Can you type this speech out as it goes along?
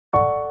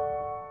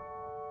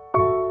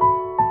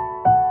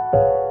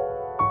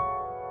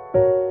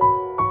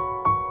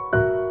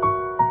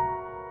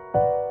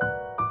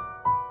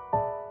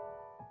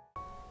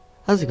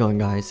How's it going,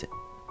 guys?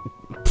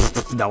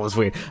 That was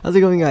weird. How's it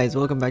going, guys?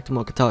 Welcome back to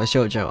more Katawa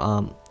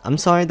Shoujo. I'm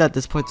sorry that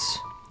this part's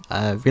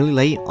really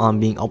late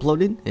on being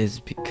uploaded. Is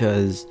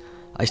because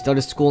I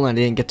started school and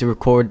I didn't get to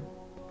record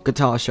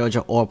Katawa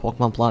Shoujo or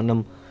Pokemon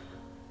Platinum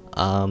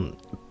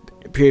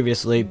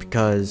previously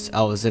because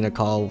I was in a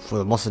call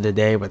for most of the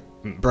day with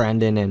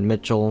Brandon and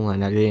Mitchell,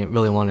 and I didn't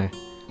really want to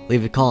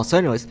leave the call. So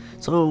anyways,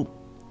 in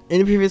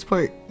the previous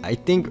part, I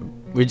think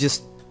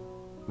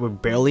we're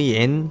barely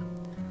in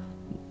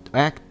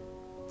Act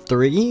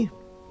 3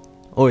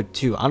 or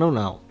 2, I don't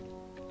know.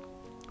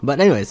 But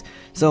anyways,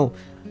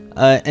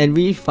 and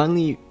we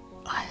finally,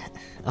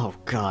 oh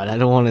god, I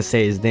don't want to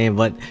say his name,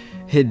 but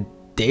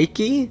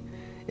Hideki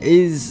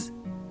is,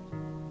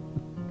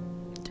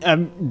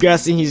 I'm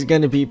guessing he's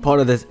gonna be part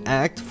of this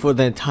act for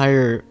the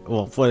entire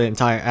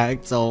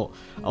act. So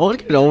I want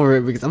to get over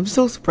it because I'm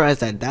so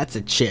surprised that that's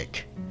a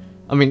chick.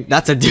 I mean,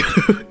 that's a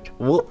dude.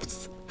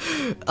 Whoops.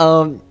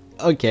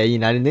 Okay,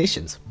 United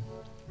Nations.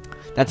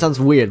 That sounds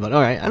weird, but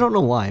alright, I don't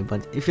know why,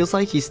 but it feels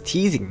like he's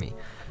teasing me.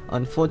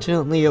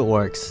 Unfortunately, it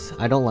works.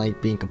 I don't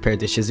like being compared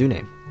to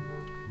Shizune.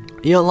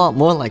 You're a lot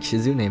more like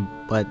Shizune,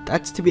 but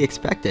that's to be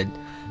expected.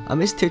 I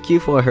mistook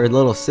you for her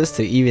little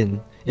sister.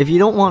 Even if you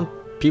don't want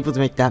people to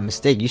make that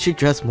mistake, you should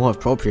dress more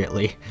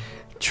appropriately.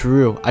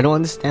 True, I don't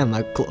understand,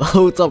 my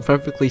clothes are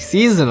perfectly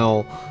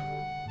seasonal.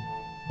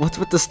 What's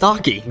with the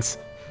stockings?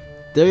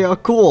 They are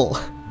cool.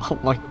 Oh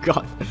my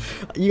god,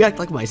 you act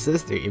like my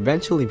sister.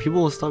 Eventually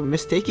people will start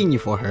mistaking you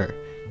for her.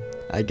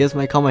 I guess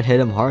my comment hit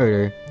him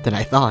harder than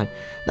I thought.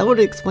 That would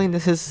explain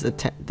this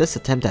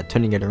attempt at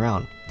turning it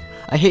around.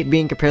 I hate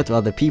being compared to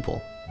other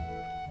people.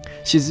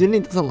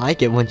 Shizune doesn't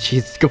like it when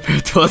she's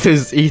compared to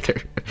others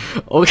either.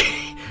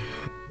 Okay,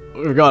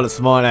 we got a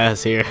smart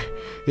ass here.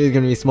 He's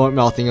gonna be smart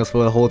mouthing us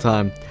for the whole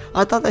time.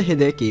 I thought that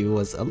Hideki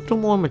was a little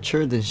more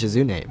mature than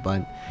Shizune,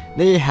 but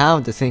they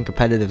have the same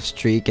competitive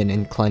streak and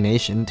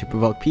inclination to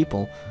provoke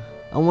people.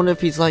 I wonder if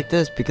he's like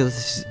this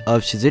because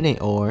of Shizune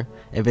or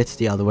if it's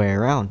the other way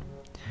around.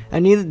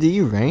 And neither do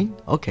you, right?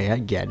 Okay, I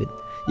get it.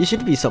 You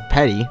shouldn't be so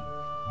petty.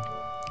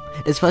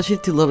 Especially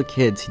to little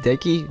kids,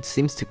 Hideki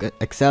seems to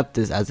accept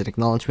this as an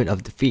acknowledgement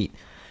of defeat,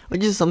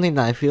 which is something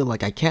that I feel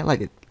like I can't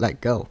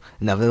let go.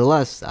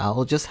 Nevertheless,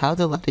 I'll just have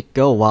to let it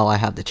go while I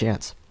have the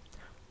chance.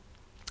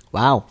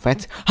 Wow,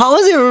 how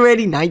is it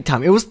already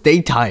nighttime? It was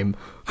daytime.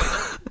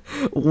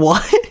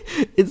 What?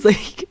 It's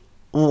like,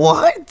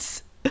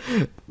 what?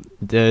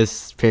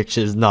 This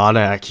picture's not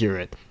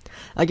accurate.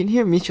 I can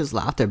hear Misha's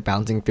laughter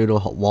bouncing through the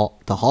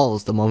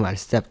halls the moment I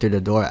step through the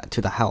door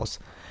to the house,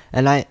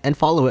 and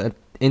follow it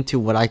into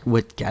what I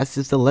would guess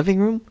is the living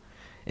room.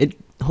 It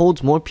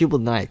holds more people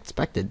than I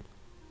expected.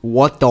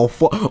 What the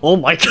fuck? Oh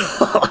my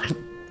god!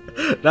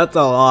 That's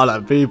a lot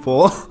of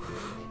people.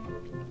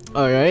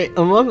 Alright,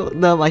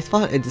 among them I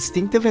spot a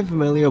distinctive and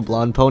familiar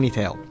blonde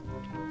ponytail.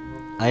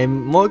 I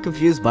am more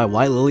confused by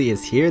why Lily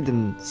is here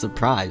than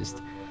surprised.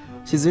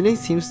 Shizune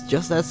seems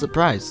just as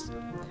surprised.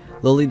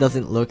 Lily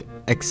doesn't look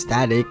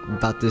ecstatic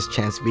about this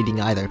chance meeting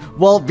either.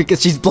 Well,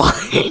 because she's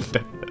blind!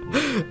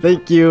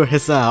 Thank you,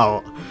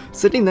 Hisao.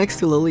 Sitting next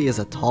to Lily is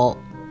a tall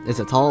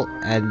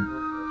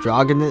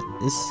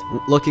androgynous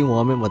looking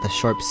woman with a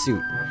sharp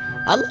suit.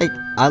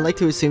 I like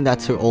to assume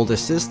that's her older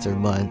sister,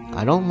 but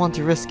I don't want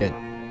to risk it.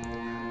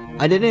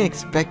 I didn't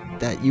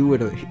expect that you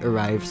would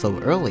arrive so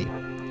early.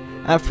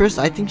 At first,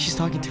 I think she's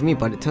talking to me,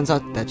 but it turns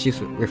out that she's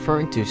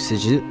referring to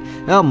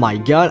Shizune. Oh my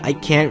god, I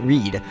can't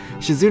read.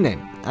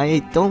 Shizune. I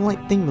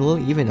don't think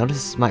Lily even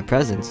notices my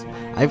presence.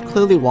 I've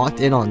clearly walked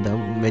in on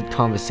them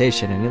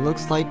mid-conversation, and it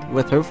looks like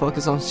with her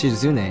focus on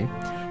Shizune,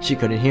 she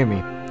couldn't hear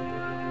me.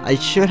 I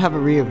should have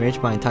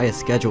rearranged my entire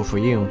schedule for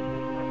you.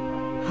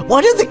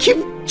 Why does it keep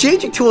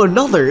changing to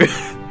another?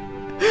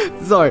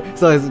 sorry,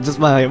 it's just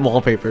my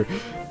wallpaper.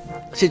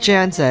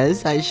 Shichan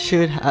says I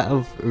should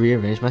have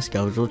rearranged my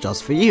schedule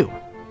just for you.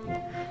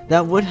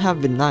 That would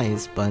have been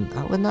nice, but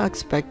I would not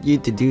expect you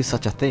to do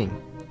such a thing.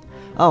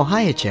 Oh,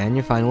 hi Hichan,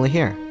 you're finally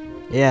here.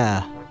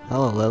 Yeah,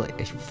 hello Lily.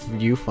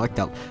 You fucked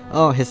up.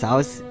 Oh,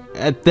 Hisao's...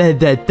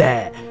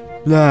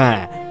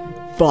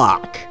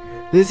 Fuck.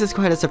 This is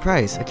quite a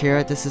surprise.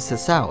 Akira, this is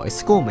Hisao, a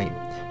schoolmate.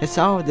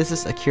 Hisao, this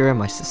is Akira,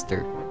 my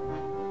sister.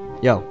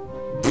 Yo.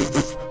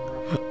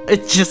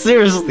 It's just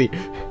seriously.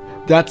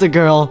 That's a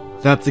girl,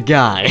 that's a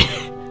guy.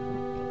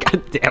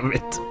 God damn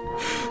it.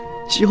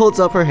 She holds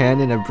up her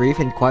hand in a brief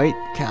and quite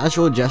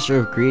casual gesture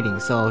of greeting,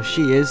 so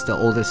she is the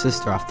older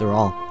sister after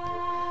all.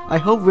 I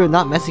hope we're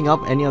not messing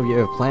up any of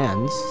your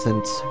plans,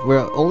 since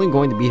we're only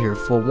going to be here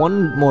for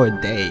one more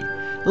day.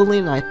 Lily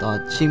and I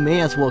thought she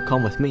may as well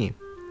come with me.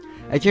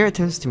 Akira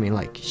turns to me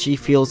like she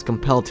feels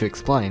compelled to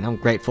explain. I'm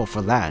grateful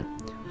for that.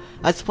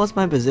 I suppose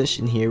my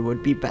position here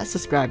would be best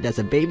described as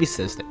a baby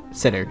sister.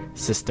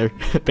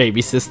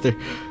 Baby sister.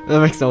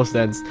 That makes no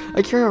sense.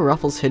 Akira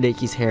ruffles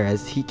Hideki's hair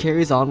as he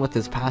carries on with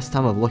his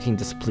pastime of looking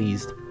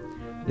displeased.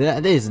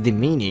 That is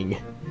demeaning.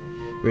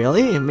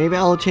 Really? Maybe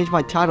I'll change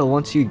my title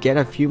once you get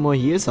a few more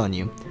years on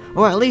you.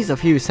 Or at least a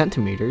few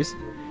centimeters.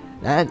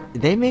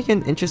 They make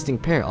an interesting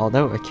pair,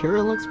 although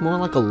Akira looks more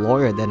like a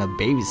lawyer than a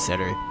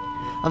babysitter.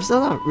 I'm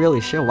still not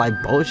really sure why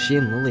both she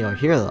and Lily are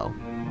here though.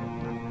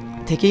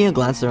 Taking a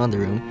glance around the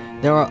room,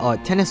 there are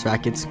tennis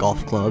rackets,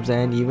 golf clubs,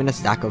 and even a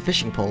stack of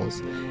fishing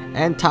poles,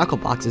 and tackle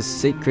boxes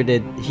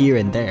secreted here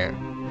and there.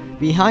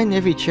 Behind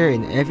every chair,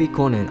 in every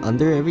corner, and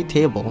under every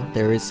table,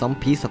 there is some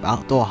piece of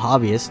outdoor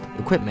hobbyist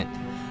equipment.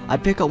 I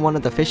pick up one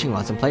of the fishing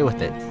rods and play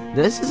with it.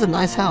 This is a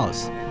nice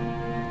house.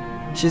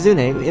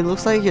 Shizune, it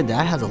looks like your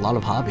dad has a lot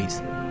of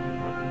hobbies.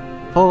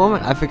 For a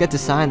moment, I forget to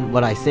sign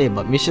what I say,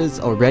 but Misha's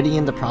already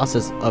in the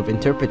process of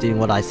interpreting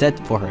what I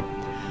said for her.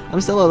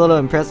 I'm still a little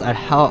impressed at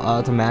how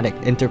automatic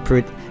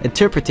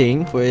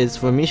interpreting is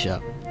for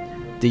Misha.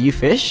 Do you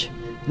fish?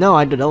 No,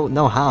 I don't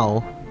know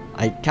how.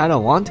 I kinda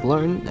want to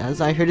learn,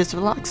 as I heard it's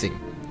relaxing.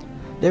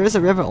 There is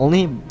a river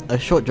only a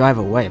short drive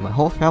away. My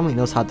whole family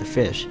knows how to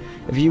fish.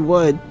 If you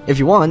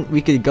want,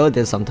 we could go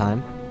there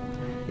sometime.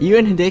 You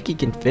and Hideki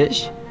can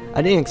fish?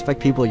 I didn't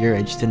expect people your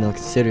age to know,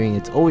 considering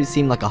it's always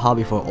seemed like a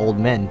hobby for old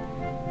men.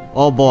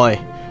 Oh boy,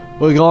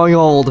 we're going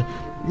old.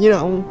 You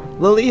know,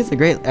 Lily is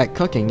great at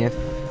cooking if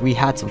we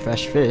had some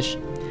fresh fish.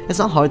 It's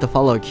not hard to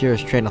follow a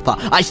curious train of thought.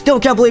 I still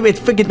can't believe it's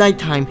freaking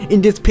nighttime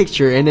in this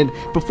picture, and then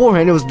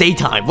beforehand it was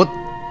daytime. What?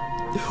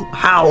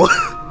 How?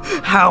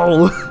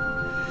 How?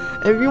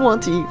 If you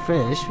want to eat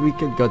fish, we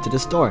could go to the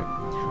store.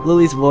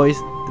 Lily's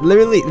voice,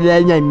 literally,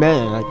 I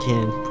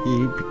can't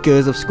breathe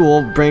because of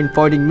school brain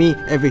farting me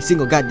every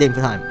single goddamn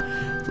time.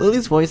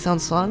 Lily's voice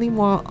sounds slightly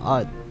more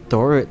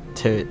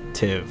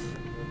authoritative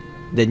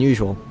than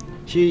usual.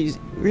 She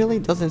really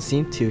doesn't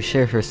seem to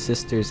share her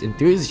sister's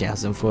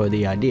enthusiasm for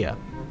the idea.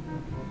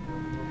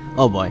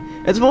 Oh boy,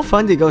 it's more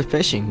fun to go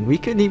fishing. We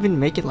could even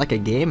make it like a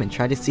game and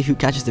try to see who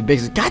catches the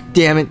biggest. God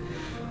damn it!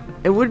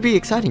 It would be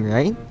exciting,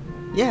 right?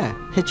 Yeah,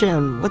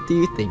 Hichan, what do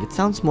you think? It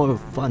sounds more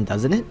fun,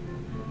 doesn't it?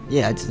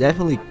 Yeah, it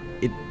definitely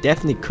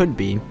could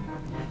be.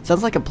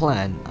 Sounds like a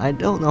plan. I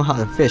don't know how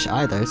to fish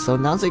either, so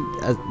now's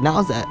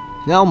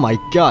oh my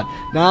god,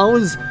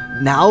 now's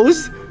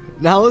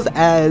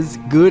as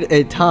good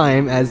a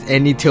time as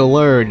any to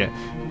learn.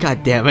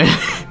 God damn it.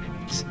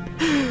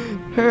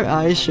 Her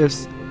eyes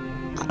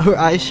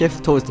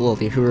shift towards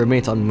Lily, who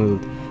remains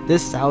unmoved.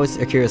 This sours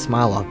Akira's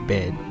smile off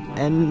bit,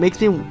 and makes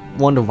me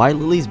wonder why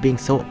Lily's being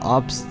so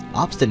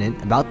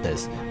obstinate about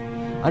this.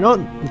 I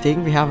don't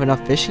think we have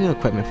enough fishing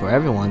equipment for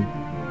everyone.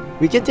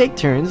 We can take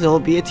turns, it'll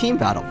be a team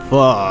battle.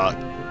 Fuck.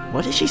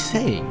 What is she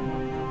saying?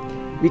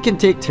 We can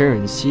take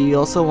turns. She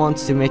also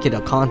wants to make it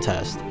a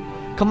contest.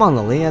 Come on,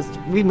 Lily, as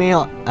we may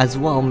as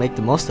well make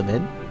the most of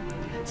it.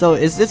 So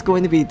is this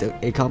going to be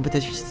a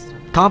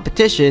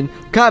competition,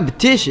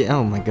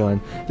 oh my god,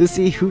 to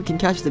see who can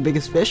catch the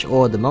biggest fish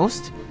or the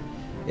most?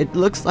 It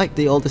looks like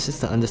the older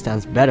sister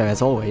understands better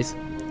as always.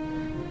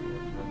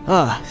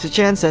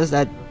 Sichan says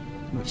that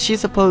she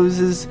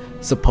supposes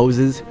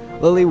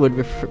Lily would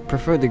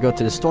prefer to go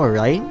to the store,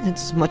 right?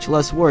 It's much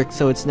less work,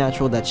 so it's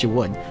natural that she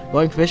would.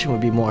 Going fishing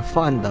would be more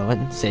fun though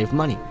and save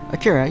money.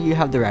 Akira, you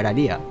have the right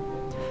idea.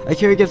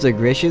 Akira gives a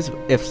gracious,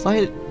 if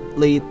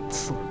slightly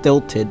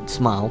stilted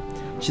smile.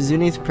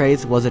 Shizune's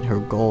praise wasn't her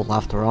goal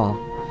after all.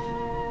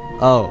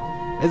 Oh,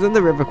 isn't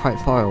the river quite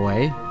far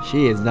away?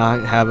 She is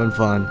not having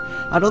fun.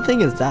 I don't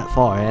think it's that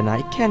far, and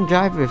I can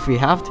drive if we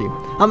have to.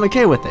 I'm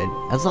okay with it,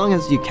 as long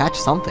as you catch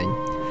something.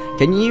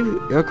 Can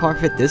your car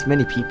fit this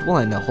many people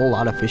and a whole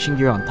lot of fishing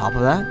gear on top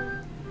of that?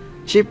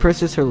 She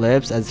purses her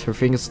lips as her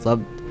fingers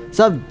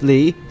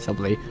subtly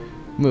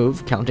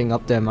move, counting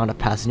up the amount of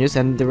passengers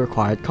and the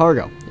required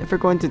cargo. If we're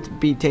going to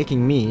be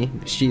taking me,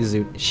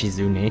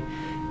 Shizune,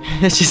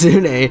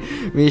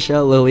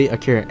 Misha, Lily,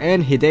 Akira,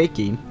 and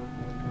Hideki,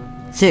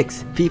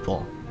 6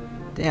 people.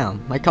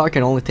 Damn, my car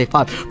can only take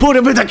 5. Put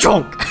him in the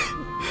trunk!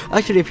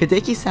 Actually, if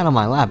Hideki sat on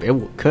my lap, it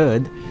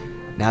could.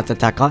 Now it's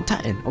Attack on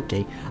Titan.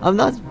 Okay, I'm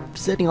not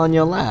sitting on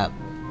your lap.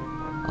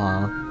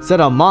 Sit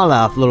on my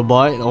lap, little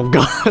boy. Oh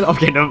god,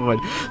 okay, never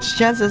mind.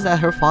 Chances that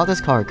her father's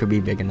car could be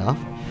big enough.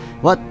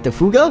 What, the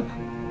Fuga?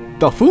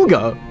 The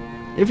Fuga?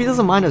 If he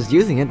doesn't mind us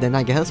using it, then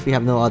I guess we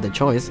have no other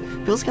choice.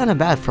 Feels kinda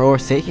bad for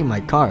forsaking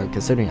my car,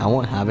 considering I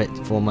won't have it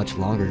for much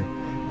longer.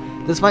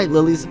 Despite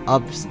Lily's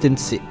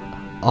obstinacy,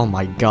 oh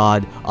my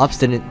god,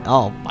 obstinacy,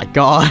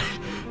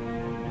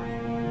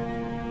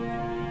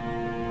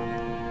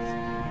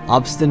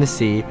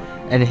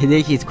 and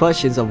Hideki's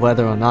questions of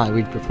whether or not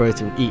we'd prefer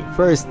to eat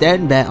first,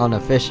 then bet on a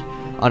fish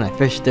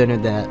dinner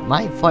that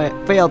might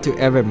fail to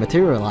ever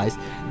materialize,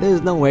 there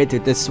is no way to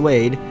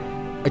dissuade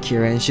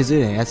Akira and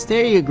Shizune as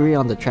they agree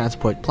on the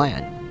transport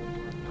plan.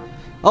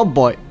 Oh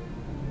boy.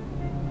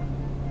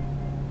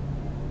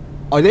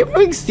 Are they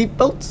wearing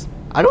seatbelts?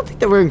 I don't think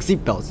they're wearing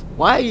seatbelts.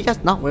 Why are you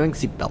guys not wearing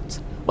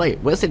seatbelts? Wait,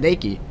 where's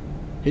Hideki?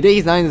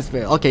 Hideki's not in this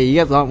film. Okay, you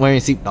guys aren't wearing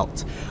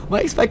seatbelts.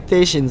 My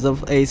expectations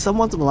of a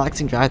somewhat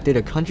relaxing drive through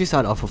the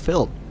countryside are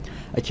fulfilled.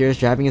 Akira's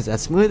driving is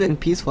as smooth and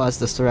peaceful as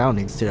the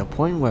surroundings, to the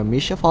point where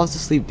Misha falls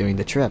asleep during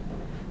the trip.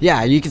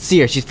 Yeah, you can see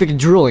her. She's freaking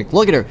drooling.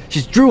 Look at her.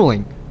 She's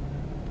drooling.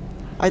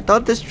 I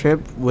thought this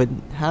trip would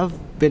have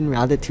been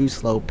rather too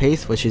slow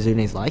paced for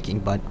Shizune's liking,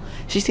 but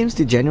she seems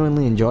to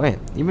genuinely enjoy it,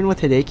 even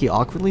with Hideki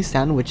awkwardly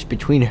sandwiched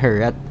between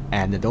her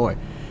and the door.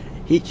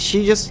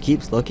 She just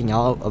keeps looking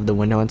out of the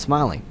window and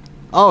smiling.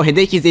 Oh,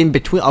 Hideki's in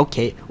between.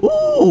 Okay.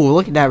 Ooh,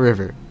 look at that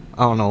river.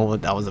 I don't know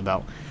what that was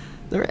about.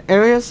 The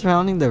area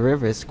surrounding the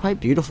river is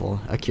quite beautiful.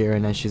 Akira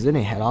and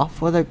Shizune head off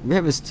for the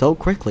river so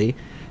quickly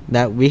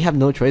that we have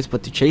no choice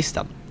but to chase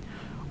them.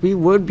 We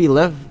would be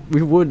left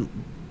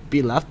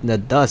in the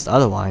dust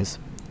otherwise.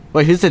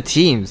 Wait, who's the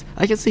teams?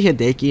 I can see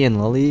Hideki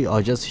and Lily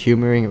are just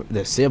humoring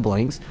their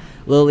siblings.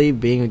 Lily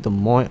being the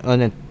more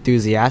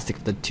unenthusiastic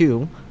of the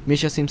two.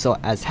 Misha seems so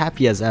as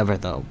happy as ever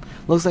though.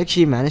 Looks like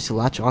she managed to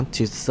latch on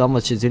to some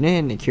of Shizune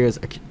and Akira's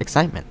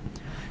excitement.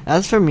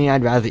 As for me,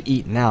 I'd rather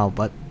eat now,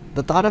 but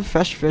the thought of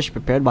fresh fish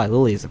prepared by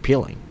Lily is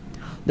appealing.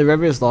 The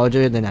river is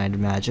larger than I'd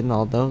imagined,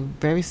 although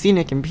very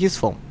scenic and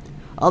peaceful.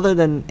 Other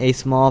than a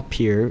small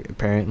pier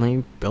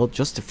apparently built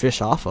just to fish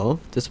off of,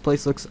 this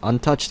place looks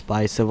untouched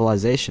by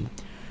civilization,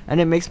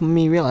 and it makes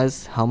me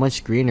realize how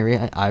much greenery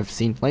I've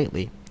seen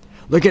lately.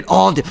 Look at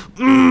all the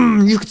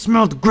you can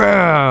smell the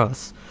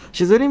grass!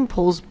 Shizune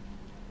pulls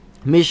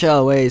Misha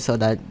away so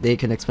that they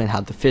can explain how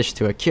to fish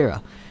to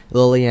Akira.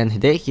 Lily and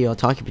Hideki are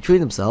talking between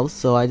themselves,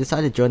 so I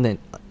decided to join the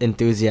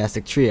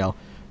enthusiastic trio.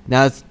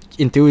 Now it's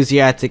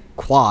enthusiastic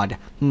quad.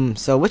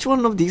 So which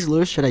one of these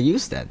lures should I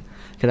use then?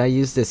 Could I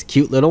use this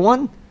cute little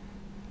one?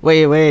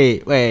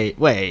 Wait.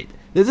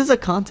 This is a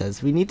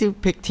contest. We need to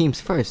pick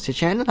teams first.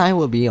 Hichan and I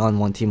will be on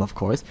one team, of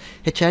course.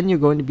 Hichan, you're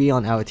going to be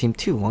on our team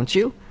too, won't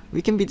you?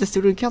 We can be the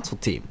student council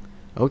team.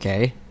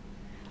 Okay.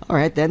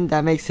 Alright, then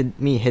that makes it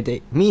me,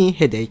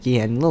 Hideki,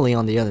 and Lily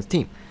on the other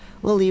team.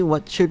 Lily,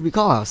 what should we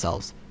call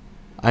ourselves?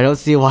 I don't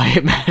see why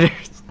it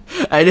matters.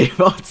 I didn't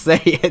want to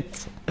say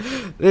it.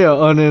 You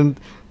know, on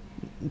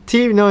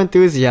team no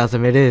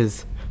enthusiasm it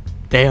is.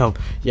 Damn.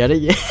 Yet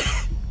again.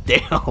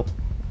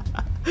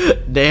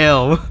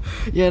 Damn.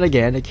 Yet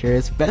again,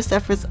 Akira's best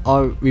efforts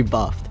are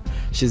rebuffed.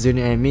 Shizune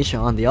and Misha,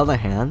 on the other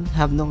hand,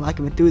 have no lack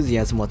of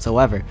enthusiasm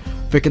whatsoever.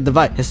 Freaking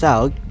divide.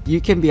 Hisao,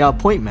 you can be our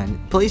point man.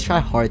 Please try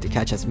hard to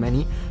catch as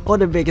many or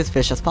the biggest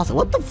fish as possible.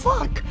 What the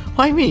fuck?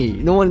 Why me?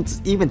 No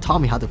one's even taught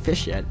me how to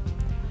fish yet.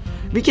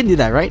 We can do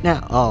that right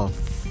now. Oh,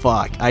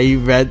 fuck.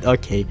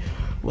 Okay.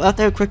 Well,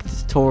 after a quick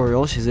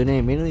tutorial, Shizune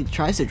immediately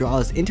tries to draw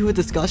us into a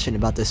discussion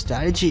about the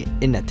strategy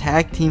in a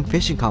tag team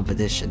fishing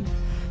competition.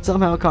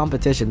 Somehow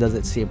competition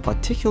doesn't seem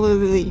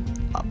particularly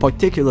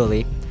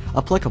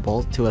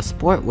applicable to a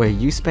sport where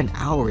you spend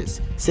hours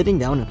sitting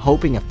down and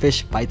hoping a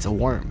fish bites a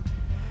worm.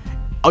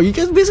 Oh, you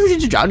guys basically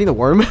just drowning the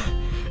worm?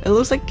 It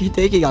looks like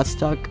Hideki got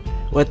stuck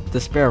with the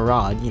spare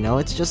rod, you know,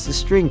 it's just a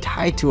string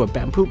tied to a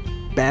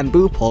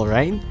bamboo pole,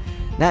 right?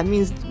 That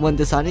means when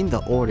deciding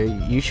the order,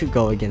 you should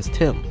go against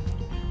him.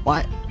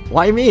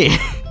 Why me?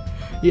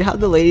 You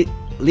have the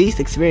least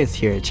experience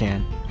here,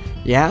 Chan.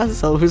 Yeah,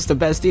 so who's the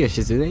best here,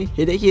 Shizune?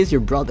 Hideki is your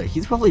brother.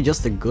 He's probably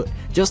just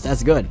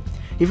as good.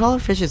 He probably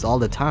fishes all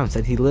the time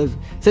since he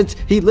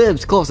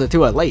lives closer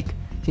to a lake.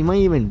 He might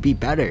even be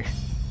better.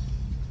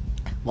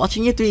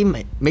 Watching you three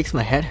makes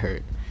my head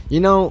hurt. You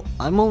know,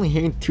 I'm only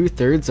hearing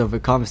 2/3 of a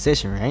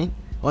conversation, right?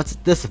 What's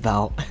this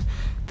about?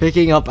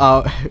 Picking our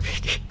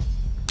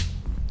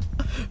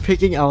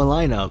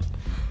lineup.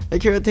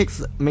 Akira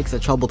makes a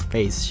troubled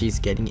face. She's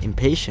getting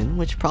impatient,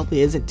 which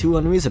probably isn't too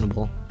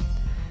unreasonable.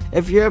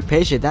 If you're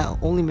impatient, that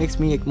only makes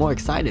me more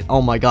excited.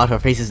 Oh my god, her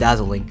face is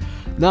dazzling.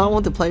 Now I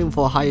want to play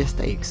for higher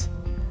stakes.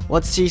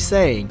 What's she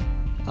saying?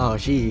 Oh,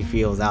 she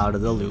feels out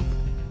of the loop.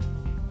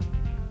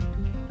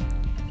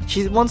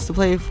 She wants to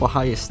play for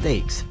higher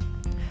stakes.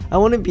 I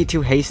wouldn't be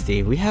too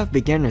hasty. We have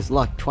beginner's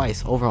luck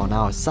twice over on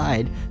our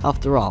side,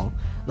 after all.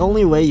 The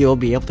only way you'll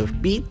be able to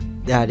beat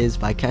that is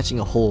by catching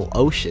a whole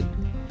ocean.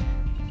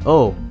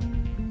 Oh,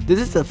 this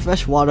is a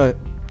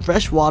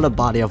freshwater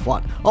body of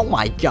water. Oh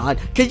my god,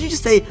 could you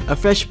just say a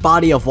fresh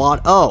body of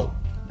water? Oh,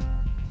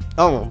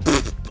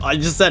 I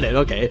just said it,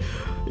 okay.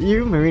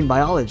 You marine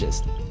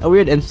biologist. A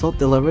weird insult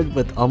delivered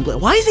with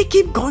why does it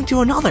keep going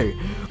to another?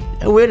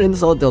 A weird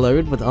insult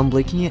delivered with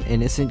unblinking and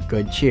innocent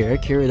good cheer.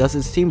 Kira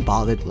doesn't seem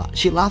bothered.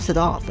 She laughs it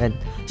off, and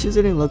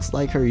Shizune looks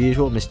like her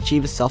usual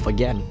mischievous self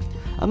again.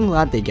 I'm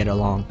glad they get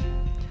along.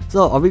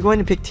 So, are we going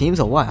to pick teams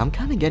or what? I'm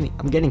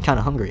getting kind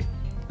of hungry.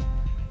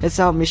 It's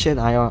how Misha and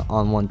I are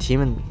on one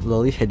team, and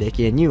Lily,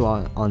 Hideki, and you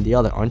are on the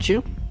other, aren't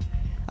you?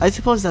 I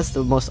suppose that's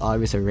the most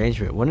obvious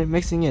arrangement. Wouldn't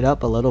mixing it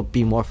up a little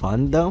be more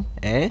fun, though?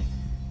 Eh?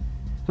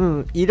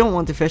 You don't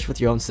want to fish with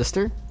your own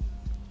sister?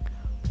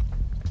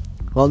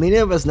 Well,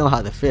 neither of us know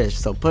how to fish,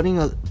 so putting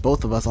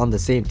both of us on the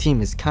same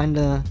team is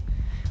kinda...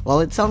 Well,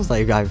 it sounds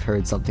like I've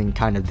heard something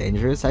kind of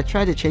dangerous. I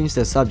tried to change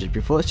the subject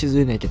before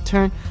Shizune could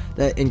turn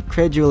the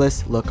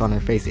incredulous look on her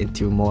face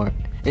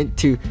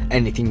into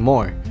anything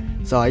more.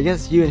 So I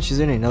guess you and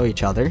Shizune know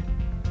each other.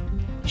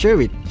 Sure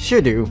we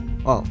do.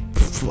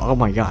 Oh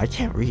my god, I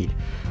can't read.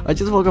 I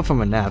just woke up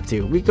from a nap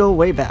too. We go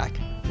way back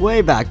to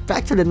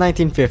the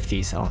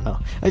 1950s. I don't know.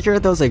 Akira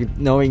throws a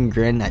knowing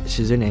grin at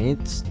Shizune.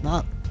 It's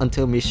not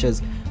until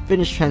Misha's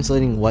finished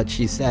translating what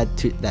she said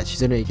that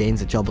Shizune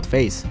gains a troubled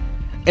face.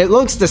 It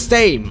looks the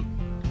same!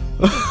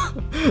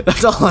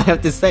 That's all I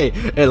have to say.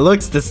 It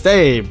looks the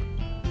same!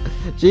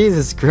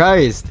 Jesus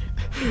Christ!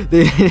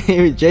 They didn't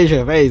even change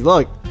her face.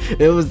 Look!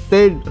 It was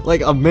said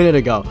like a minute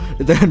ago.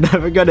 They're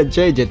never gonna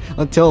change it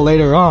until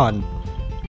later on.